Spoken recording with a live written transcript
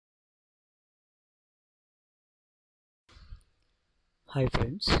Hi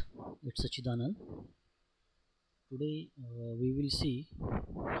friends, it's Satchidanand. Today we will see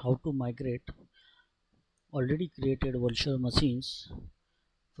how to migrate already created virtual machines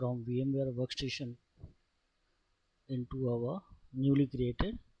from VMware Workstation into our newly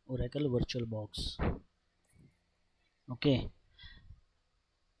created Oracle Virtualbox. Okay,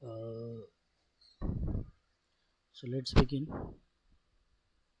 uh, so let's begin.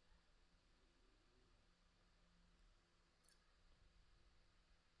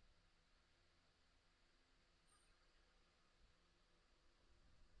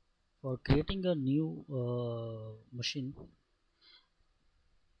 For creating a new machine,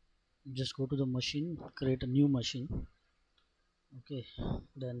 just go to the machine, create a new machine. Okay,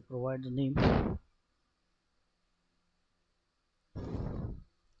 then provide the name.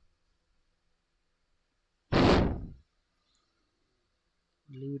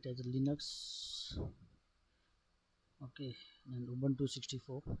 Leave it as a Linux. Okay, and Ubuntu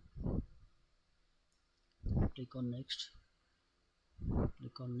 64. Click on next.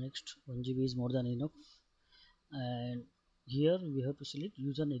 Click on next. 1 GB is more than enough. And here we have to select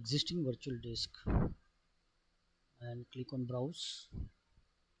use an existing virtual disk and click on browse.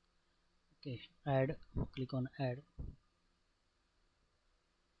 Okay, add. Click on add.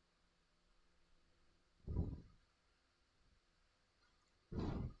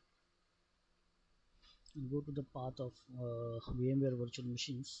 And go to the path of VMware virtual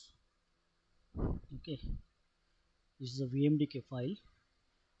machines. Okay, this is a VMDK file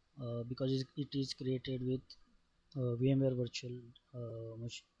because it is created with VMware virtual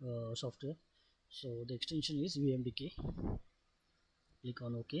software. So the extension is VMDK. Click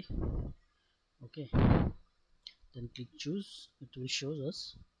on OK. Okay, then click choose. It will show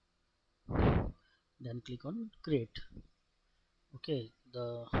us. Then click on create. Okay,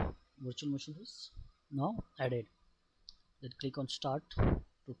 the virtual machine is now added. Then click on start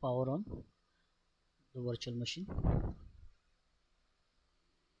to power on the virtual machine.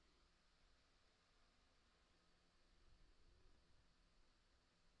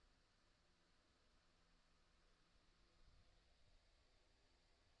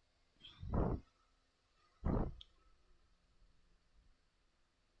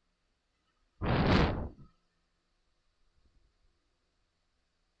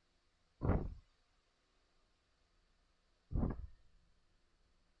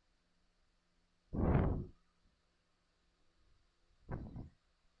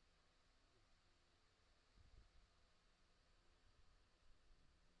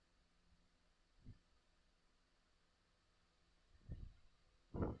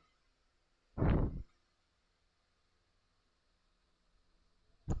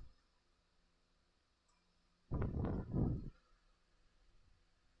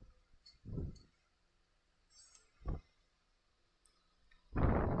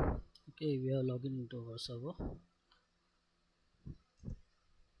 Okay, we are logging into our server.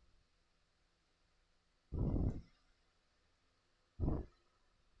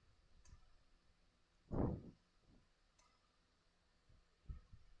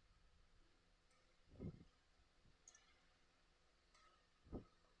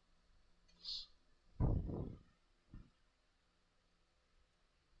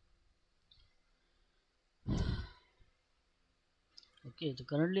 Okay, the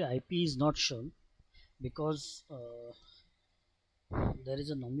currently IP is not shown because there is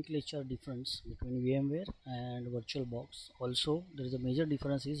a nomenclature difference between VMware and VirtualBox. Also, there is a major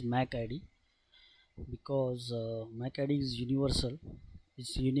difference is MAC ID because MAC ID is universal,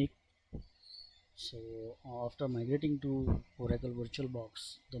 it's unique. So after migrating to Oracle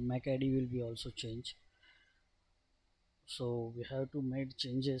VirtualBox, the MAC ID will be also changed. So we have to make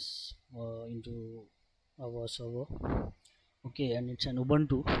changes into our server. Okay, and it's an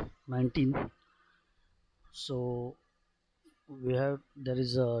Ubuntu 19. So we have there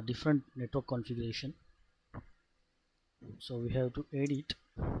is a different network configuration. So we have to edit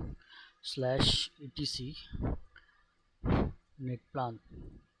 /etc net plan.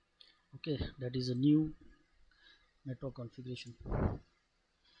 Okay, that is a new network configuration.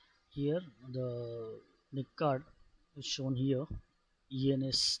 Here the NIC card is shown here,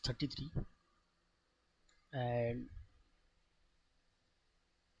 ENS33, and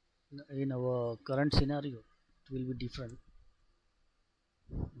in our current scenario it will be different.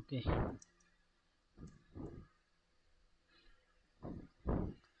 Okay,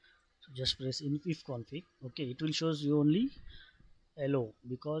 so just press if config. Okay, it will shows you only hello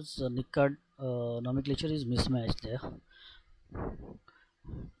because NIC card nomenclature is mismatched there.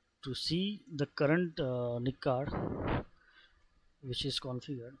 To see the current NIC card which is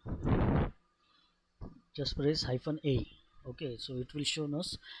configured, just press -a. Okay, so it will show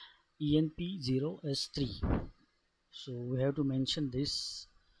us ENP0S3. So we have to mention this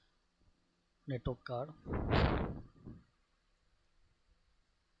network card.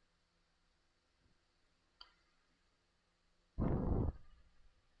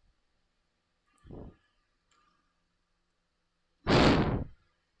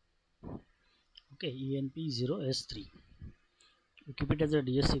 Okay, ENP0S3. We keep it as a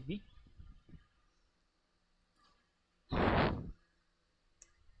DSCP.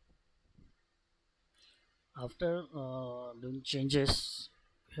 After doing changes,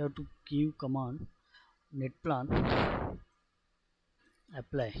 we have to give command netplan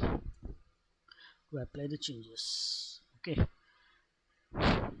apply to apply the changes. Okay,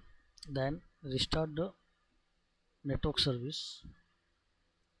 then restart the network service.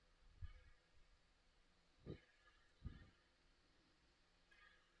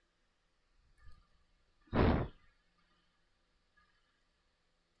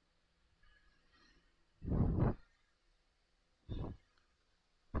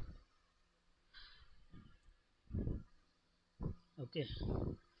 Okay,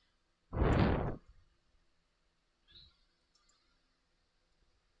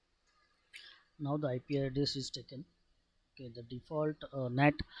 now the IP address is taken. Okay, the default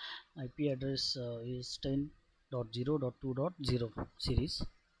NAT IP address is 10.0.2.0 series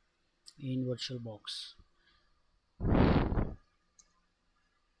in VirtualBox.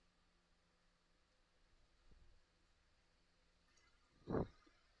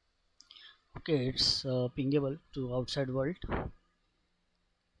 Okay, it's pingable to outside world,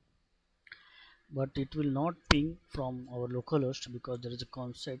 but it will not ping from our localhost because there is a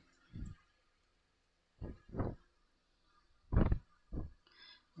concept.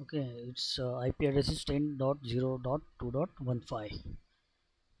 Okay, its IP address is 10.0.2.15.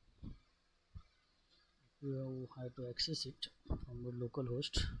 You have to access it from the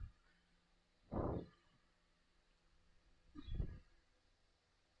localhost.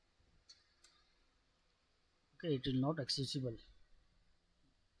 Okay, it will not accessible.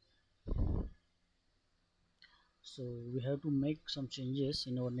 So we have to make some changes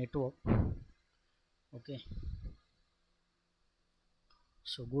in our network. Okay,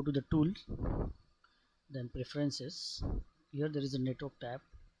 so go to the tool, then preferences. Here there is a network tab.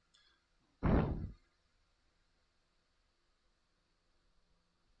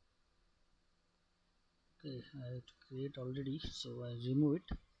 Okay, I have to create already, so I remove it.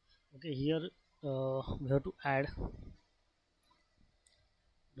 Okay, here we have to add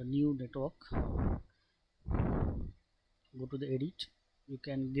the new network. Go to the edit. You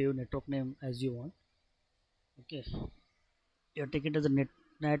can give network name as you want. Okay, you take it as a net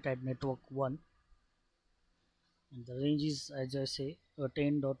at network 1, and the range is, as I say,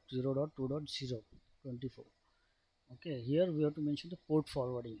 10.0.2.0 Okay, here we have to mention the port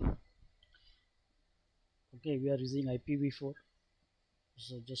forwarding. Okay, we are using IPv4,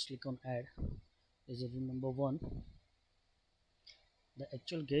 so just click on add. Is room number 1. The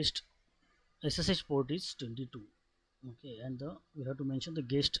actual guest SSH port is 22. Okay, and we have to mention the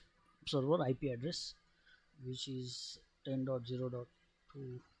guest server IP address, which is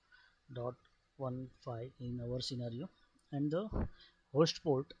 10.0.2.15 in our scenario, and the host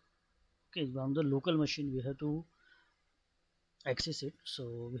port. Okay, on the local machine we have to access it,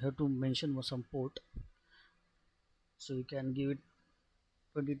 so we have to mention some port. So you can give it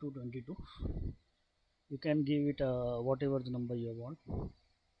 2222. You can give it whatever the number you want.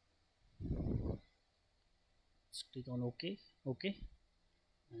 Just click on OK, OK,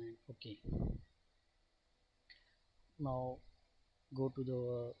 and OK. Now go to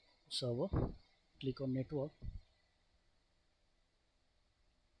the server, click on network.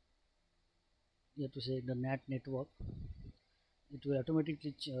 You have to say the NAT network. It will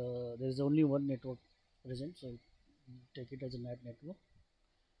automatically there is only one network present, so take it as a NAT network.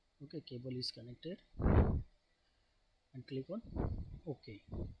 Okay, cable is connected, and click on OK.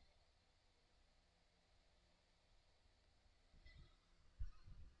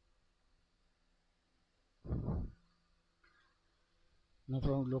 Now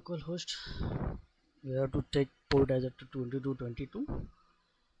from localhost we have to take port as a 2222,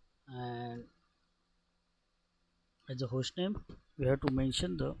 and as a host name we have to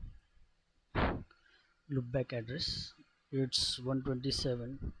mention the loopback address. It's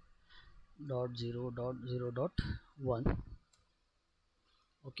 127.0.0.1.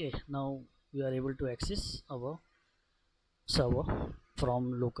 Okay, now we are able to access our server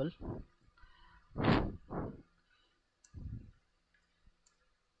from local.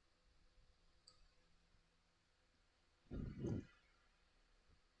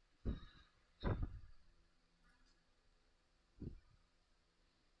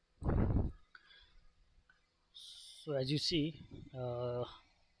 So as you see,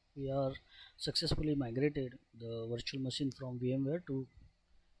 we are successfully migrated the virtual machine from VMware to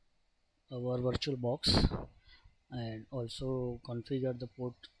our VirtualBox, and also configure the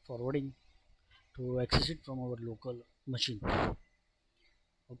port forwarding to access it from our local machine.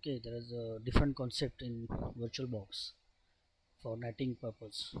 Okay, there is a different concept in VirtualBox for netting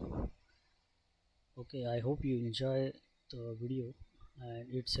purpose. Okay, I hope you enjoy the video and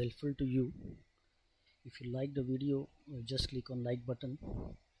it's helpful to you. If you like the video, just click on like button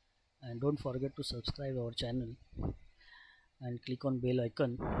and don't forget to subscribe our channel and click on bell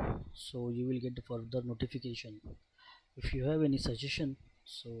icon so you will get the further notification. If you have any suggestion,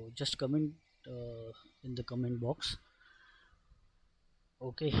 so just comment in the comment box.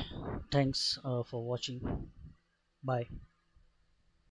 Okay, thanks for watching. Bye.